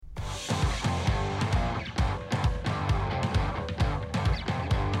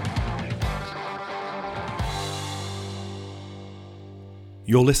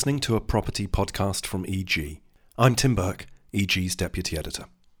You're listening to a property podcast from EG. I'm Tim Burke, EG's Deputy Editor.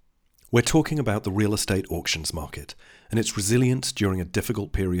 We're talking about the real estate auctions market and its resilience during a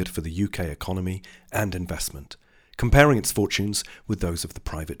difficult period for the UK economy and investment, comparing its fortunes with those of the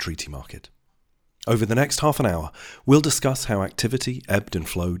private treaty market. Over the next half an hour, we'll discuss how activity ebbed and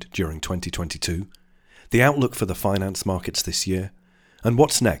flowed during 2022, the outlook for the finance markets this year, and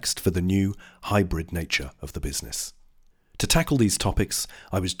what's next for the new hybrid nature of the business. To tackle these topics,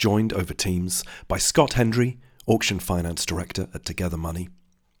 I was joined over Teams by Scott Hendry, Auction Finance Director at Together Money,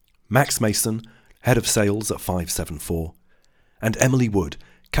 Max Mason, Head of Sales at 574, and Emily Wood,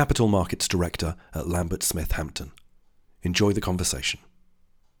 Capital Markets Director at Lambert Smith Hampton. Enjoy the conversation.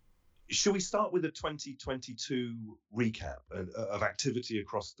 Shall we start with a 2022 recap of activity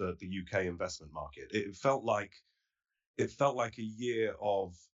across the UK investment market? It felt like a year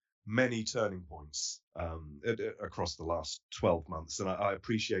of many turning points across the last 12 months. And I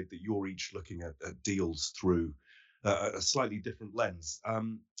appreciate that you're each looking at deals through a slightly different lens.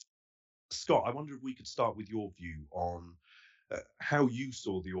 Scott, I wonder if we could start with your view on how you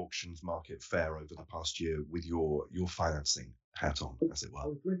saw the auctions market fare over the past year with your financing hat on, as it were. I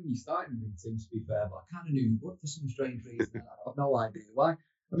was bringing you starting with Tim, to be fair, but I kind of knew you would for some strange reason. I have no idea why.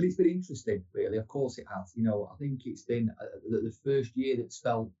 I mean, it's been interesting, really. Of course it has. I think it's been the first year that's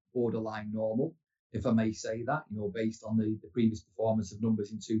felt borderline normal, if I may say that, based on the previous performance of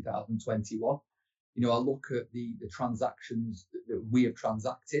numbers in 2021. I look at the transactions that we have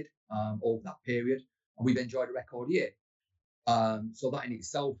transacted over that period, and we've enjoyed a record year. So that in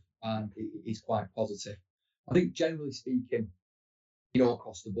itself is quite positive. I think generally speaking,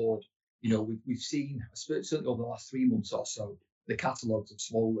 across the board, we've seen, certainly over the last 3 months or so, the catalogues have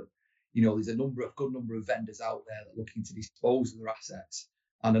swollen. There's a good number of vendors out there that are looking to dispose of their assets.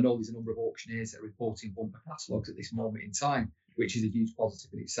 And I know there's a number of auctioneers that are reporting bumper catalogues at this moment in time, which is a huge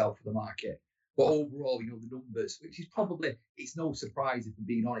positive in itself for the market. But overall, the numbers, which is probably, it's no surprise if I'm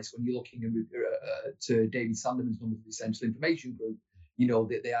being honest, when you're looking to David Sandeman's numbers of the Essential Information Group,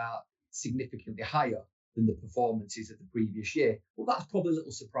 that they are significantly higher than the performances of the previous year. Well, that's probably a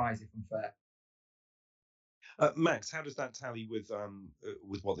little surprise if I'm fair. Max, how does that tally with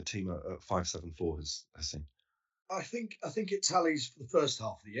what the team at 574 has seen? I think it tallies for the first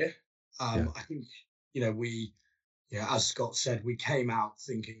half of the year. I think we, as Scott said, we came out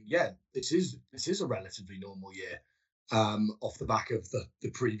thinking, this is a relatively normal year, off the back of the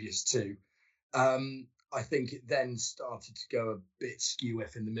previous two. I think it then started to go a bit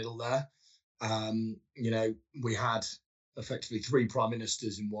skew-iff in the middle there. We had effectively 3 prime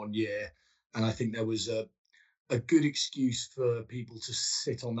ministers in 1 year, and I think there was a good excuse for people to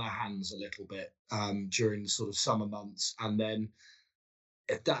sit on their hands a little bit during the sort of summer months. And then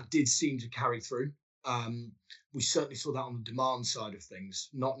if that did seem to carry through, we certainly saw that on the demand side of things,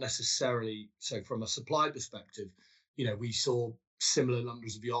 not necessarily. So from a supply perspective, we saw similar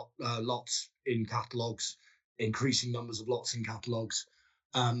numbers of lots in catalogues, increasing numbers of lots in catalogues.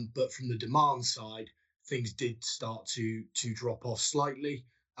 But from the demand side, things did start to drop off slightly.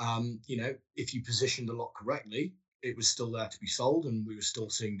 If you positioned a lot correctly, it was still there to be sold and we were still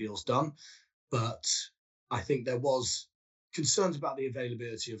seeing deals done. But I think there was concerns about the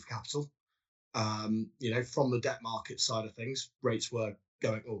availability of capital. From the debt market side of things, rates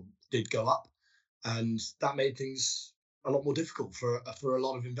did go up, and that made things a lot more difficult for a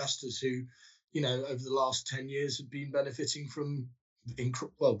lot of investors who, over the last 10 years have been benefiting from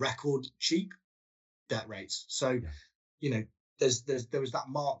record cheap debt rates. So, there was that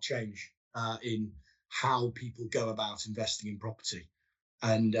marked change in how people go about investing in property,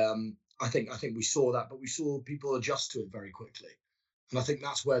 and I think we saw that, but we saw people adjust to it very quickly, and I think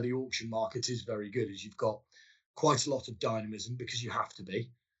that's where the auction market is very good. Is you've got quite a lot of dynamism because you have to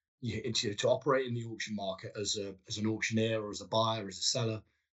be to operate in the auction market as an auctioneer or as a buyer, as a seller.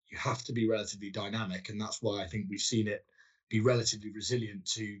 You have to be relatively dynamic, and that's why I think we've seen it be relatively resilient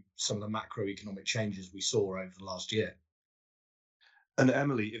to some of the macroeconomic changes we saw over the last year. And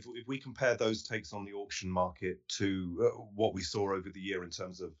Emily, if we compare those takes on the auction market to what we saw over the year in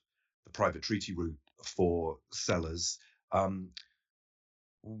terms of the private treaty route for sellers,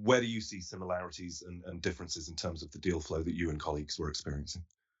 where do you see similarities and differences in terms of the deal flow that you and colleagues were experiencing?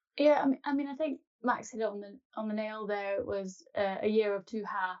 Yeah, I mean, I think Max hit it on the nail there. It was a year of two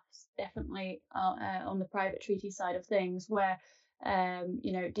halves, definitely on the private treaty side of things, where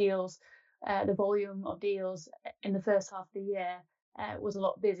deals, the volume of deals in the first half of the year was a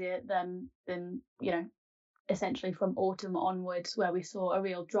lot busier than essentially from autumn onwards, where we saw a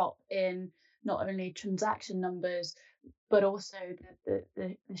real drop in not only transaction numbers, but also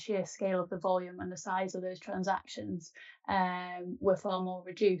the sheer scale of the volume and the size of those transactions were far more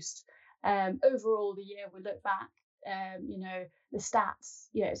reduced. Overall, the year we look back, the stats,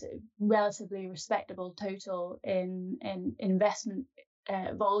 it's a relatively respectable total in investment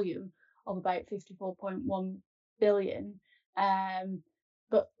volume of about 54.1 billion.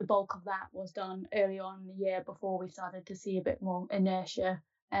 But the bulk of that was done early on in the year before we started to see a bit more inertia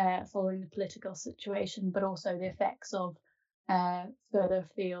following the political situation, but also the effects of further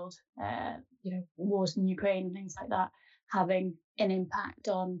afield, wars in Ukraine and things like that, having an impact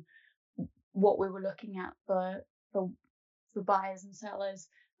on what we were looking at for buyers and sellers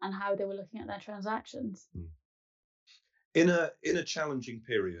and how they were looking at their transactions. In a challenging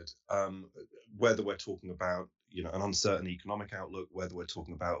period, whether we're talking about an uncertain economic outlook, whether we're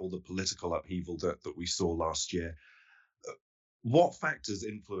talking about all the political upheaval that we saw last year, what factors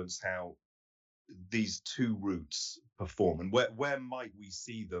influence how these two routes perform, and where might we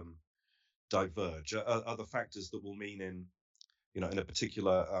see them diverge? Are the factors that will mean in a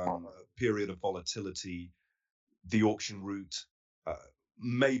particular period of volatility, the auction route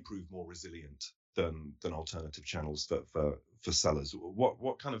may prove more resilient than alternative channels for sellers?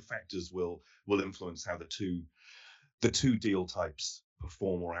 What kind of factors will influence how the two deal types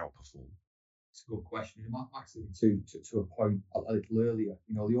perform or outperform? It's a good question. Actually, to a point a little earlier,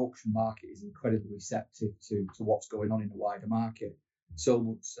 the auction market is incredibly receptive to what's going on in the wider market. So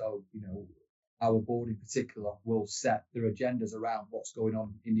much so, our board in particular will set their agendas around what's going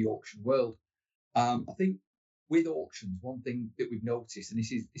on in the auction world. I think with auctions, one thing that we've noticed, and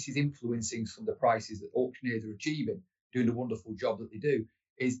this is influencing some of the prices that auctioneers are achieving, doing the wonderful job that they do,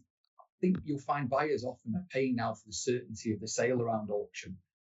 is I think you'll find buyers often are paying now for the certainty of the sale around auction.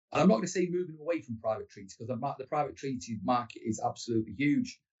 And I'm not going to say moving away from private treaty, because the private treaty market is absolutely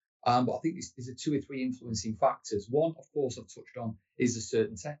huge. But I think there's two or three influencing factors. One, of course, I've touched on is the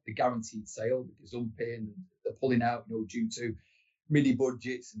certainty, the guaranteed sale, the gazumping and the pulling out, due to mini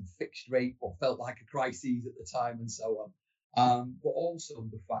budgets and fixed rate, what felt like a crisis at the time, and so on. But also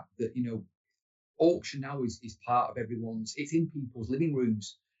the fact that auction now is part of everyone's. It's in people's living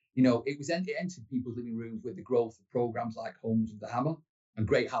rooms. It entered people's living rooms with the growth of programs like Homes of the Hammer and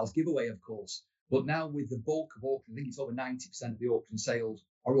Great House Giveaway, of course. But now with the bulk of auction, I think it's over 90% of the auction sales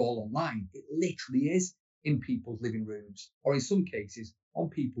are all online. It literally is in people's living rooms, or in some cases on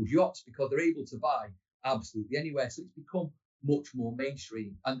people's yachts, because they're able to buy absolutely anywhere. So it's become much more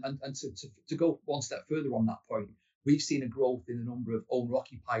mainstream. And to go one step further on that point, we've seen a growth in the number of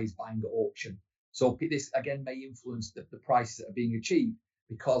owner-occupiers buying at auction. So this, again, may influence the prices that are being achieved,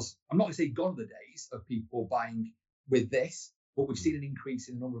 because I'm not going to say gone are the days of people buying with this, but we've seen an increase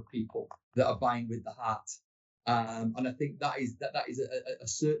in the number of people that are buying with the heart. And I think that is a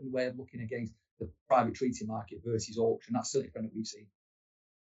certain way of looking against the private treaty market versus auction. That's certainly something that we've seen.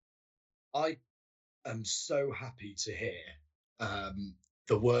 I am so happy to hear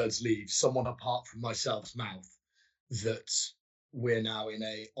the words leave someone apart from myself's mouth that we're now in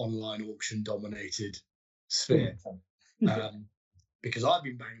a online auction dominated sphere. Because I've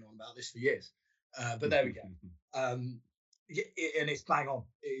been banging on about this for years. But there we go. And it's bang on.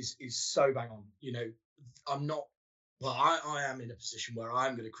 It is so bang on. I am in a position where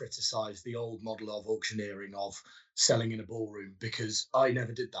I'm going to criticize the old model of auctioneering, of selling in a ballroom, because I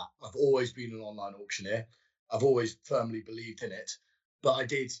never did that. I've always been an online auctioneer. I've always firmly believed in it. But I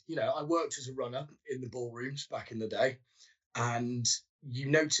did, I worked as a runner in the ballrooms back in the day, and you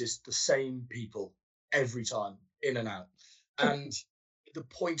noticed the same people every time, in and out. And the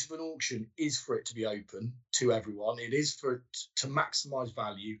point of an auction is for it to be open to everyone. It is for it to maximize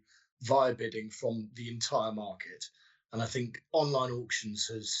value via bidding from the entire market. And I think online auctions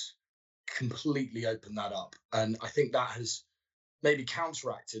has completely opened that up. And I think that has maybe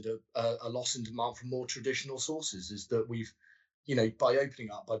counteracted a loss in demand from more traditional sources, is that we've, by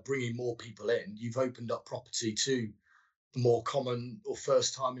opening up, by bringing more people in, you've opened up property to the more common or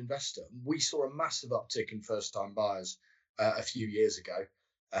first-time investor. We saw a massive uptick in first-time buyers a few years ago,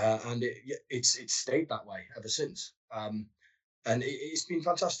 and it's stayed that way ever since. And it's been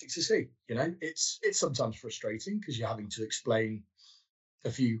fantastic to see. It's sometimes frustrating because you're having to explain a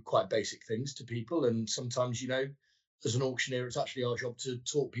few quite basic things to people, and sometimes, as an auctioneer, it's actually our job to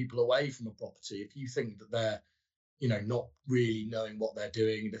talk people away from a property. If you think that they're, not really knowing what they're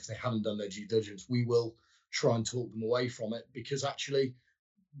doing, and if they haven't done their due diligence, we will try and talk them away from it, because actually,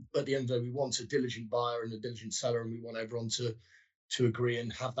 at the end of the day, we want a diligent buyer and a diligent seller, and we want everyone to agree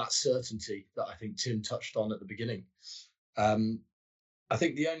and have that certainty that I think Tim touched on at the beginning. I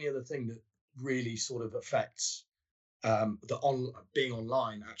think the only other thing that really sort of affects that being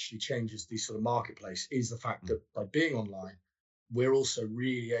online actually changes the sort of marketplace is the fact that by being online, we're also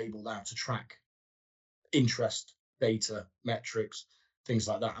really able now to track interest, data, metrics, things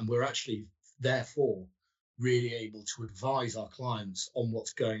like that. And we're actually, therefore, really able to advise our clients on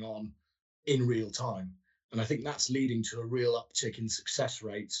what's going on in real time. And I think that's leading to a real uptick in success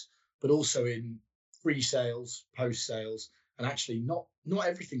rates, but also in pre-sales, post-sales, and actually not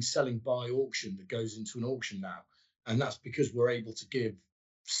everything's selling by auction that goes into an auction now. And that's because we're able to give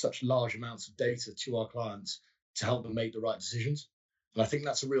such large amounts of data to our clients to help them make the right decisions. And I think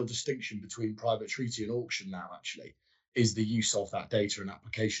that's a real distinction between private treaty and auction now, actually, is the use of that data and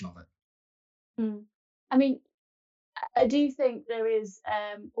application of it. I mean, I do think there is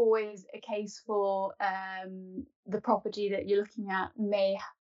always a case for the property that you're looking at may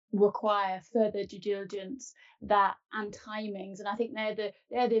require further due diligence and timings, and I think they're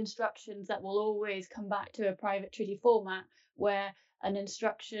the instructions that will always come back to a private treaty format, where an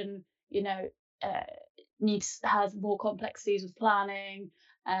instruction, has more complexities with planning,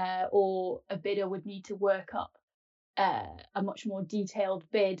 or a bidder would need to work up a much more detailed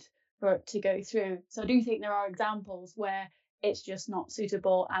bid for it to go through. So I do think there are examples where it's just not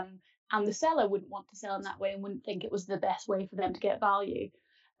suitable, and the seller wouldn't want to sell in that way and wouldn't think it was the best way for them to get value.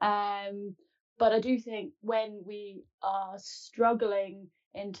 But I do think when we are struggling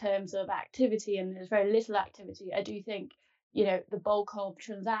in terms of activity and there's very little activity, I do think, the bulk of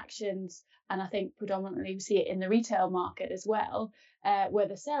transactions, and I think predominantly we see it in the retail market as well, where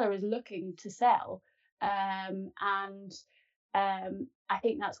the seller is looking to sell. I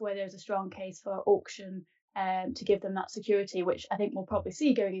think that's where there's a strong case for auction, to give them that security, which I think we'll probably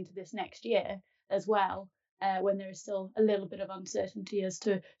see going into this next year as well, when there is still a little bit of uncertainty as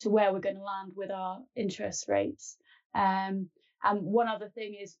to where we're going to land with our interest rates. And one other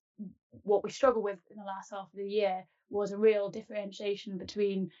thing is what we struggled with in the last half of the year was a real differentiation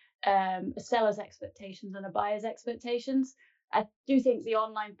between a seller's expectations and a buyer's expectations. I do think the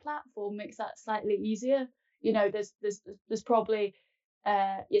online platform makes that slightly easier. There's probably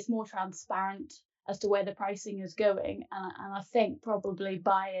it's more transparent as to where the pricing is going, and I think probably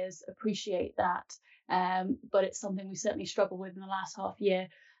buyers appreciate that. But it's something we certainly struggled with in the last half year,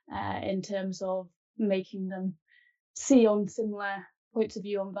 in terms of making them see on similar points of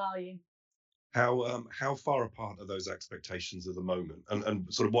view on value. How far apart are those expectations at the moment,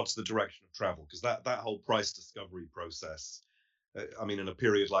 and sort of what's the direction of travel? Because that whole price discovery process, in a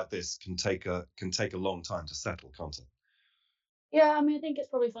period like this, can take a long time to settle, can't it? Yeah, I think it's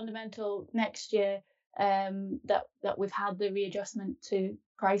probably fundamental next year, that we've had the readjustment to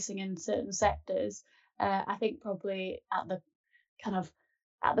pricing in certain sectors. I think probably at the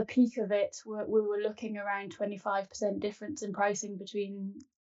peak of it, we were looking around 25% difference in pricing between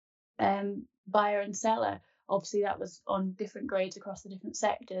buyer and seller. Obviously, that was on different grades across the different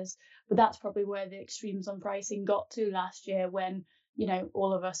sectors, but that's probably where the extremes on pricing got to last year, when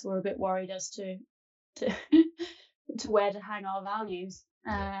all of us were a bit worried as to to where to hang our values.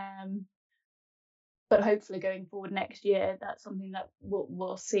 But hopefully going forward next year, that's something that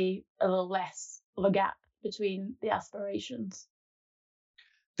we'll see a little less of a gap between the aspirations.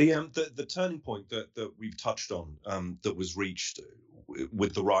 The turning point that we've touched on, that was reached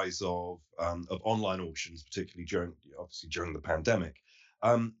with the rise of online auctions, particularly during the pandemic.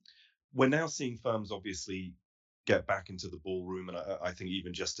 We're now seeing firms obviously get back into the ballroom, and I think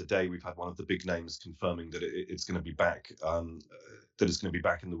even just today we've had one of the big names confirming that it's going to be back, that it's going to be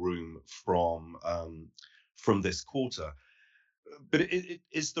back in the room from this quarter. But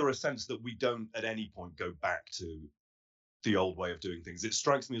is there a sense that we don't at any point go back to the old way of doing things? It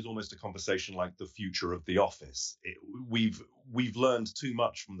strikes me as almost a conversation like the future of the office. We've learned too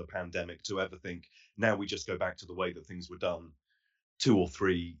much from the pandemic to ever think now we just go back to the way that things were done 2 or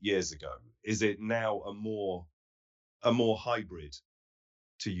 3 years ago. Is it now a more hybrid,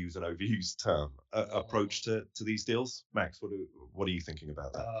 to use an overused term, approach to these deals? Max, what are you thinking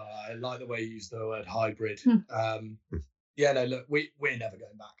about that? I like the way you use the word hybrid. Look, we're never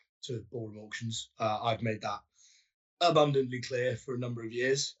going back to ballroom auctions. I've made that abundantly clear for a number of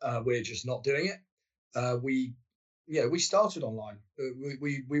years. We're just not doing it. We started online.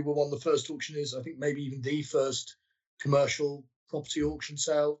 We were one of the first auctioneers, I think maybe even the first commercial property auction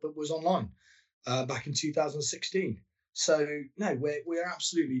sale that was online, back in 2016. So no, we're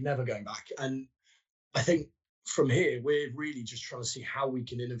absolutely never going back. And I think from here, we're really just trying to see how we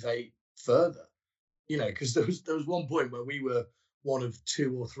can innovate further, because there was one point where we were one of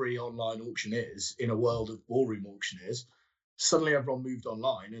 2 or 3 online auctioneers in a world of ballroom auctioneers. Suddenly everyone moved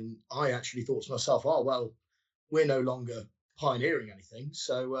online, and I actually thought to myself, oh, well, we're no longer pioneering anything.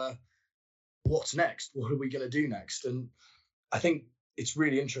 So what's next? What are we going to do next? And I think it's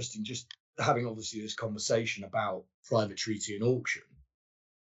really interesting just having obviously this conversation about private treaty and auction.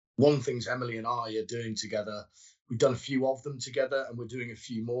 One of the things Emily and I are doing together, we've done a few of them together, and we're doing a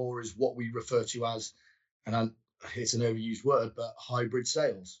few more, is what we refer to as, and it's an overused word, but hybrid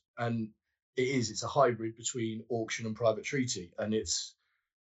sales. And it's a hybrid between auction and private treaty. And it's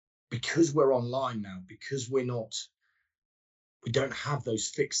because we're online now, because we don't have those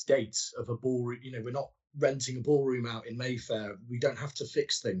fixed dates of a ballroom. We're not renting a ballroom out in Mayfair. We don't have to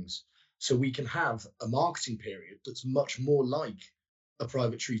fix things. So we can have a marketing period that's much more like a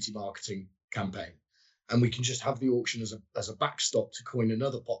private treaty marketing campaign. And we can just have the auction as a backstop, to coin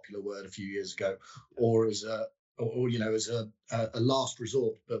another popular word a few years ago, or as a last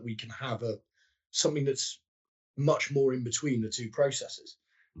resort. But we can have something that's much more in between the two processes.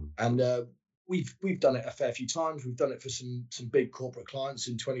 And we've done it a fair few times. We've done it for some big corporate clients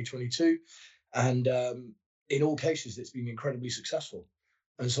in 2022, and in all cases, it's been incredibly successful.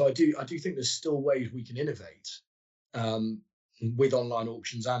 And so I do think there's still ways we can innovate with online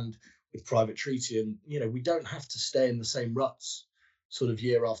auctions and with private treaty. And we don't have to stay in the same ruts sort of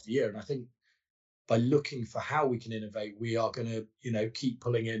year after year. And I think by looking for how we can innovate, we are going to keep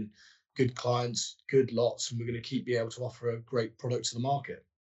pulling in good clients, good lots, and we're going to keep being able to offer a great product to the market.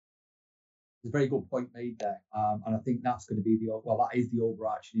 It's a very good point made there, and I think that's going to be that is the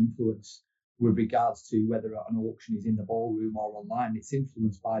overarching influence with regards to whether an auction is in the ballroom or online. It's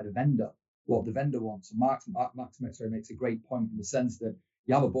influenced by the vendor, what the vendor wants. And Max makes a great point in the sense that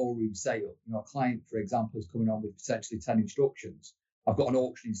you have a ballroom sale. A client, for example, is coming on with potentially 10 instructions. I've got an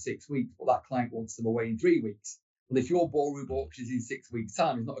auction in 6 weeks, but that client wants them away in 3 weeks. Well, if your ballroom auction is in 6 weeks'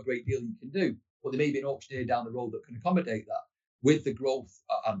 time, there's not a great deal you can do. But there may be an auctioneer down the road that can accommodate that. With the growth,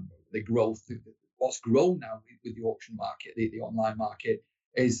 what's grown now with the auction market, the online market,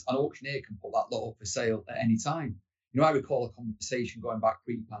 is an auctioneer can put that lot up for sale at any time. I recall a conversation going back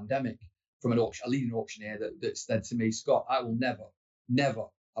pre-pandemic from a leading auctioneer that said to me, Scott, I will never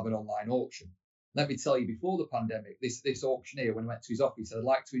have an online auction. Let me tell you, before the pandemic, this auctioneer, when I went to his office, said, I'd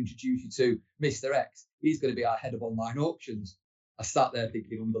like to introduce you to Mr. X. He's going to be our head of online auctions. I sat there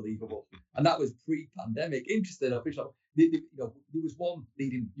thinking, unbelievable. And that was pre-pandemic. Interesting. There was one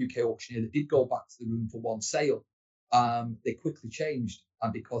leading UK auctioneer that did go back to the room for one sale. They quickly changed,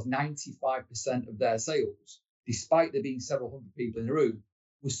 and because 95% of their sales, despite there being several hundred people in the room,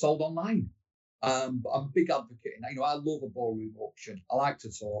 was sold online. But I'm a big advocate. I love a ballroom auction. I like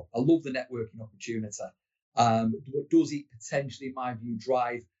to talk. I love the networking opportunity. Does it potentially, in my view,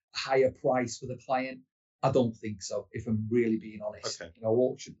 drive a higher price for the client? I don't think so, if I'm really being honest. Okay.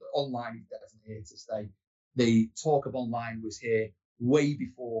 Auction online is definitely here to stay. The talk of online was here way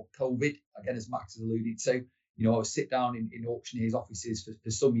before COVID, again, as Max has alluded to. I would sit down in auctioneers' offices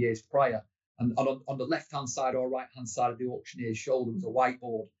for some years prior, and on the left-hand side or right-hand side of the auctioneer's shoulder was a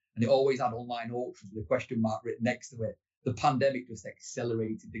whiteboard, and it always had online auctions with a question mark written next to it. The pandemic just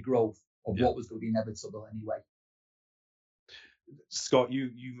accelerated the growth of what was going to be inevitable anyway. Scott,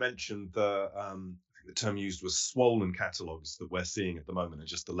 you mentioned the term used was swollen catalogues that we're seeing at the moment, and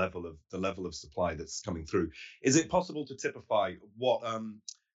just the level of supply that's coming through. Is it possible to typify what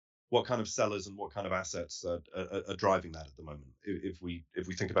kind of sellers and what kind of assets are driving that at the moment? If we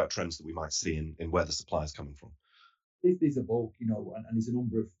think about trends that we might see in where the supply is coming from. There's a bulk, and there's a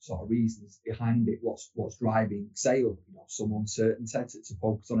number of sort of reasons behind it. What's driving sale? Some uncertainty to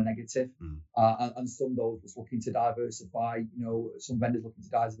focus on a negative, and some those just looking to diversify. Some vendors looking to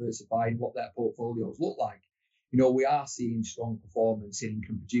diversify in what their portfolios look like. We are seeing strong performance in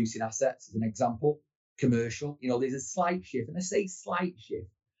income producing assets, as an example. Commercial, there's a slight shift, and I say slight shift,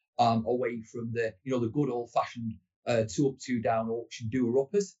 away from the good old fashioned 2 up, 2 down auction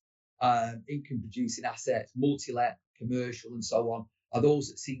doer-uppers. Income producing assets, multi-let, commercial, and so on, are those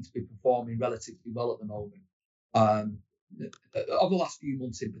that seem to be performing relatively well at the moment. Over the last few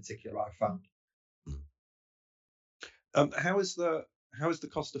months in particular, I've found. How is the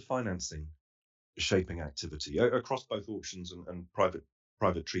cost of financing shaping activity across both auctions and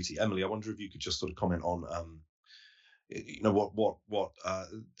private treaty? Emily, I wonder if you could just sort of comment on what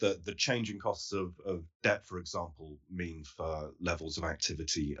the changing costs of debt, for example, mean for levels of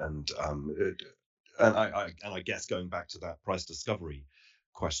activity, and I guess going back to that price discovery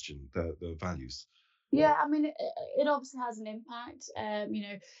question, the values. Yeah, I mean, it obviously has an impact.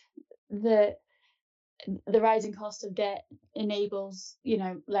 The rising cost of debt enables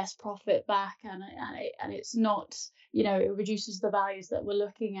less profit back, and it's not it reduces the values that we're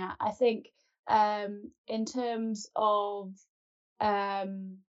looking at. I think in terms of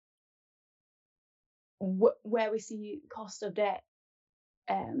where we see cost of debt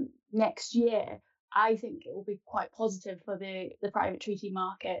next year, I think it will be quite positive for the private treaty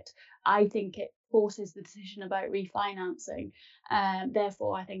market. I think it forces the decision about refinancing.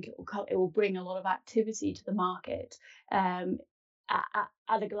 Therefore, I think it will bring a lot of activity to the market. At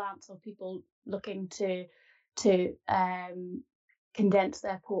a glance of people looking to condense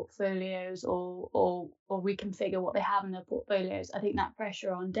their portfolios or reconfigure what they have in their portfolios, I think that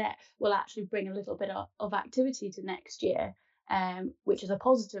pressure on debt will actually bring a little bit of activity to next year, which is a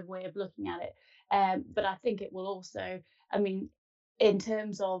positive way of looking at it. But I think it will also, I mean, in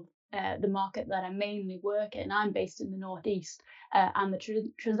terms of the market that I mainly work in, I'm based in the Northeast, and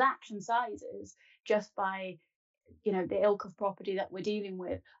the transaction sizes, just by the ilk of property that we're dealing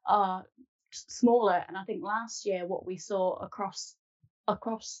with, are smaller. And I think last year what we saw across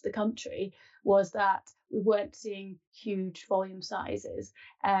the country was that we weren't seeing huge volume sizes.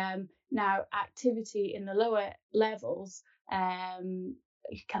 Now activity in the lower levels, kind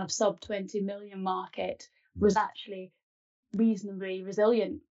of sub 20 million market, was actually reasonably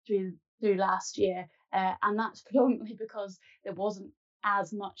resilient through last year, and that's predominantly because there wasn't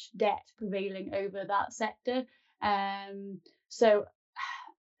as much debt prevailing over that sector. So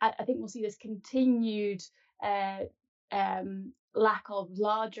I think we'll see this continued lack of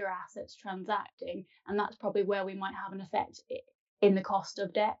larger assets transacting, and that's probably where we might have an effect in the cost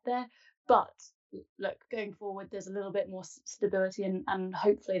of debt there. But look, going forward, there's a little bit more stability, and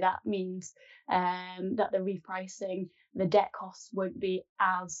hopefully that means that the repricing, the debt costs won't be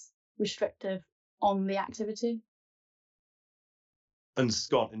as restrictive on the activity. And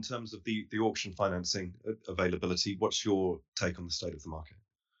Scott, in terms of the auction financing availability, what's your take on the state of the market?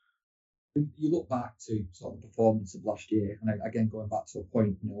 You look back to sort of the performance of last year, and again going back to a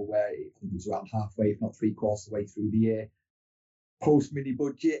point, where I think it was around halfway, if not 3/4 of the way through the year, post mini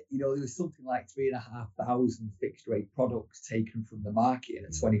budget, there was something like 3,500 fixed rate products taken from the market in a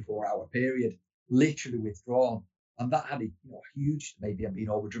 24-hour period, literally withdrawn, and that had a huge, maybe I'm being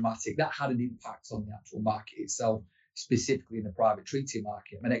over dramatic, that had an impact on the actual market itself, specifically in the private treaty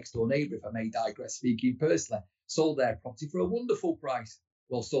market. My next door neighbour, if I may digress, speaking personally, sold their property for a wonderful price.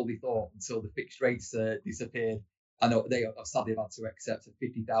 Well, so they thought, until the fixed rates disappeared. I know they sadly have had to accept a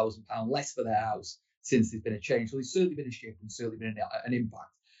 £50,000 less for their house since there's been a change. So there's certainly been a shift and certainly been an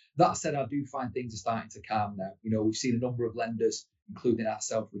impact. That said, I do find things are starting to calm now. We've seen a number of lenders, including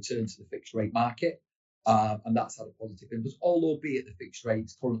ourselves, return to the fixed rate market, and that's had a positive impact. Albeit the fixed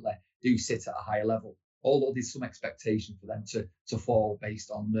rates currently do sit at a higher level, although there's some expectation for them to fall based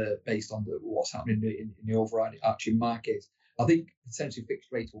on what's happening in the overarching market. I think potentially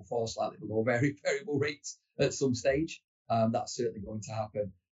fixed rates will fall slightly below variable rates at some stage. That's certainly going to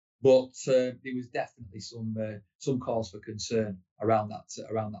happen. But there was definitely some cause for concern around that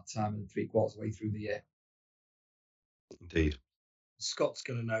time, and 3/4 of the way through the year. Indeed. Scott's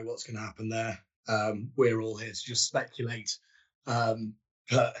going to know what's going to happen there. We're all here to just speculate.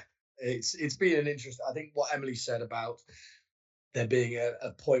 But it's been an interest. I think what Emily said about there being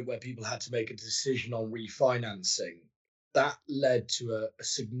a point where people had to make a decision on refinancing, that led to a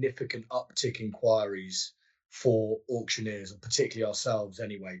significant uptick in inquiries for auctioneers, and particularly ourselves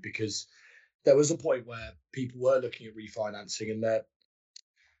anyway, because there was a point where people were looking at refinancing, and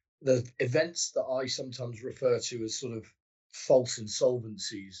the events that I sometimes refer to as sort of false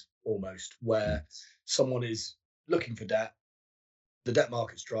insolvencies almost, where someone is looking for debt, the debt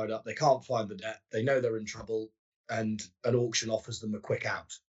market's dried up, they can't find the debt, they know they're in trouble, and an auction offers them a quick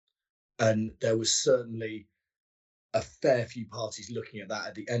out. And there was certainly a fair few parties looking at that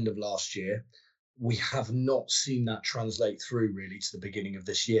at the end of last year. We have not seen that translate through really to the beginning of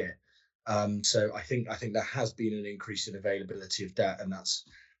this year. So I think there has been an increase in availability of debt, and that's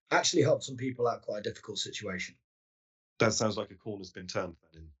actually helped some people out quite a difficult situation. That sounds like a corner's been turned,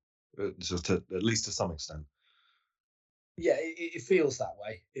 just at least to some extent. Yeah, it feels that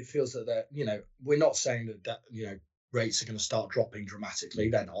way. It feels that we're not saying that rates are going to start dropping dramatically.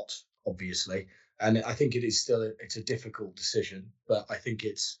 They're not, obviously. And I think it is still it's a difficult decision, but I think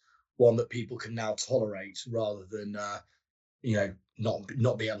it's one that people can now tolerate rather than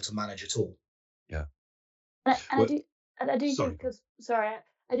not be able to manage at all. Yeah. I do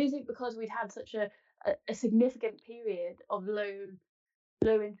think because we'd had such a significant period of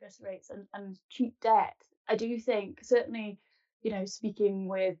low interest rates and cheap debt, I do think certainly, speaking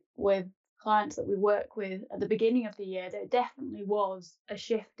with clients that we work with at the beginning of the year, there definitely was a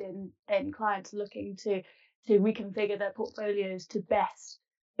shift in clients looking to reconfigure their portfolios to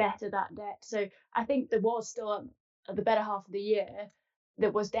better that debt. So I think there was still at the better half of the year,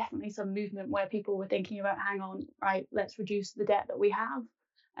 there was definitely some movement where people were thinking about, hang on, right, let's reduce the debt that we have.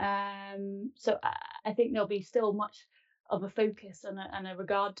 So I think there'll be still much a focus and a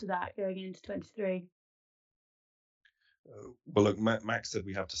regard to that going into 23. Well, look, Max said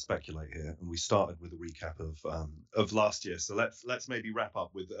we have to speculate here, and we started with a recap of last year. So let's maybe wrap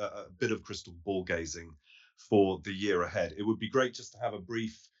up with a bit of crystal ball gazing for the year ahead. It would be great just to have a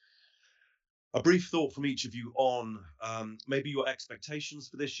brief thought from each of you on maybe your expectations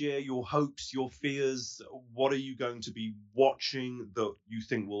for this year, your hopes, your fears. What are you going to be watching that you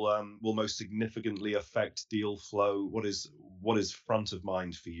think will most significantly affect deal flow? What is front of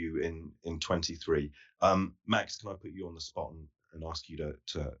mind for you in 23? Max, can I put you on the spot and ask you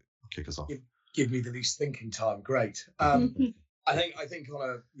to kick us off? Give me the least thinking time. Great. I think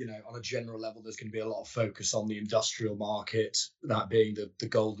on a general level, there's going to be a lot of focus on the industrial market, that being the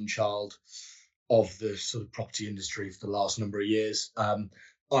golden child of the sort of property industry for the last number of years. I'm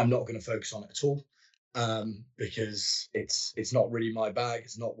not going to focus on it at all because it's not really my bag.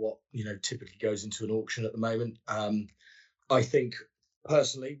 It's not what typically goes into an auction at the moment. I think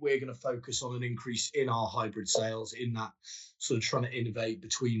personally we're going to focus on an increase in our hybrid sales, in that sort of trying to innovate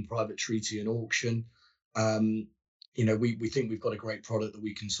between private treaty and auction. We think we've got a great product that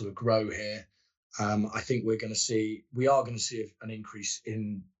we can sort of grow here. I think we are going to see an increase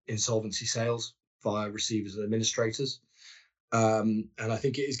in insolvency sales via receivers and administrators, and I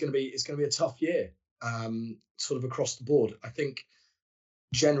think it's going to be a tough year, sort of across the board. I think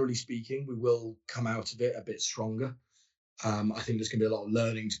generally speaking, we will come out of it a bit stronger. I think there's going to be a lot of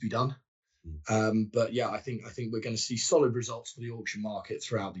learning to be done, but yeah, I think we're going to see solid results for the auction market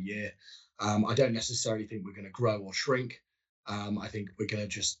throughout the year. I don't necessarily think we're going to grow or shrink. I think we're going to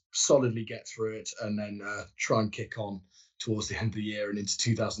just solidly get through it and then try and kick on towards the end of the year and into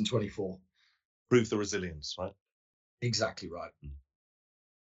 2024. Prove the resilience, right? Exactly right.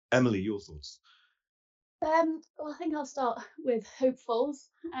 Emily, your thoughts? Well, I think I'll start with hopefuls.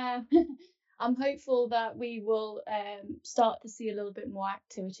 I'm hopeful that we will start to see a little bit more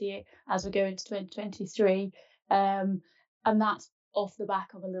activity as we go into 2023, and that's off the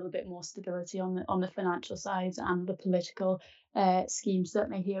back of a little bit more stability on the financial side and the political scheme,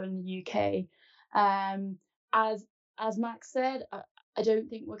 certainly here in the UK. As Max said, I don't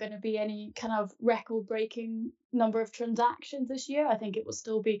think we're going to be any kind of record-breaking number of transactions this year. I think it will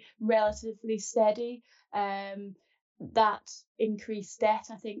still be relatively steady. That increased debt,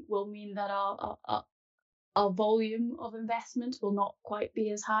 I think, will mean that our volume of investment will not quite be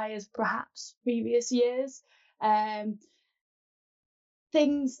as high as perhaps previous years.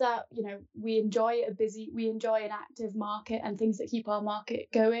 Things that we enjoy an active market, and things that keep our market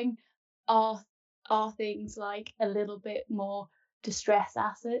going are things like a little bit more distressed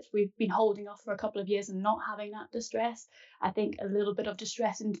assets. We've been holding off for a couple of years and not having that distress. I think a little bit of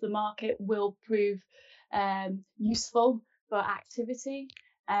distress into the market will prove useful for activity.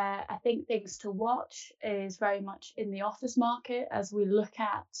 I think things to watch is very much in the office market as we look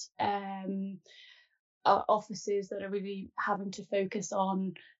at offices that are really having to focus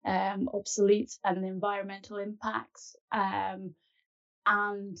on obsolete and environmental impacts, and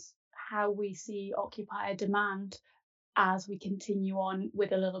how we see occupier demand as we continue on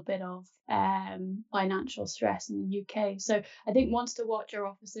with a little bit of financial stress in the UK. So I think wants to watch our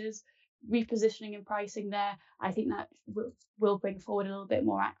offices, repositioning and pricing there. I think that will bring forward a little bit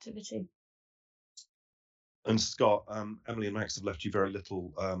more activity. And Scott, Emily and Max have left you very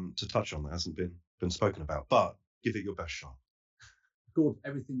little to touch on that hasn't been spoken about, but give it your best shot. Good,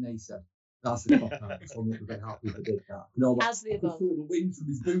 everything they said. That's the top part. So I'm very happy they did that. As the above. The wind from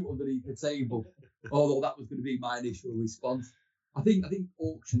his boot underneath the table, although that was going to be my initial response. I think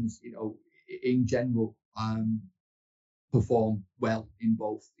auctions, in general, perform well in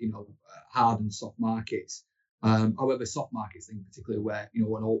both, hard and soft markets. However, soft markets, in particular, where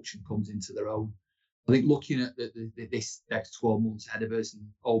an auction comes into their own. I think looking at this next 12 months ahead of us, and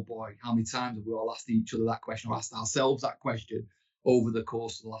oh boy, how many times have we all asked each other that question, or asked ourselves that question over the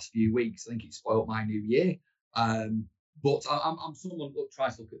course of the last few weeks? I think it spoiled my new year. But I'm someone that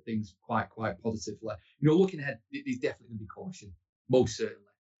tries to look at things quite positively. Looking ahead, there's definitely going to be caution, most certainly,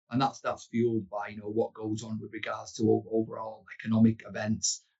 and that's fueled by what goes on with regards to overall economic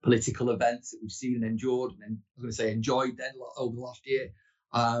events, political events that we've seen and endured, and I'm going to say enjoyed then over the last year.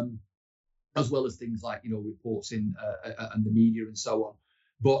 As well as things like reports in and the media and so on.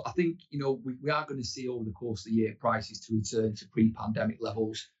 But I think we are going to see over the course of the year prices to return to pre-pandemic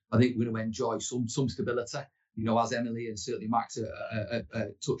levels. I think we're going to enjoy some stability. As Emily and certainly Max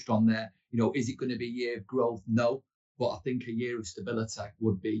touched on there. Is it going to be a year of growth? No, but I think a year of stability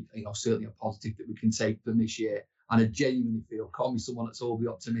would be certainly a positive that we can take from this year. And I genuinely feel, call me someone that's overly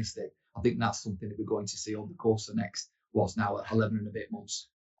optimistic, I think that's something that we're going to see over the course of the next what's now 11 and a bit months.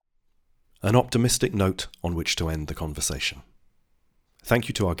 An optimistic note on which to end the conversation. Thank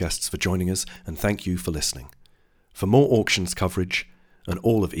you to our guests for joining us, and thank you for listening. For more auctions coverage and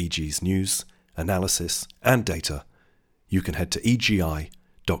all of EG's news, analysis and data, you can head to egi.co.uk/news.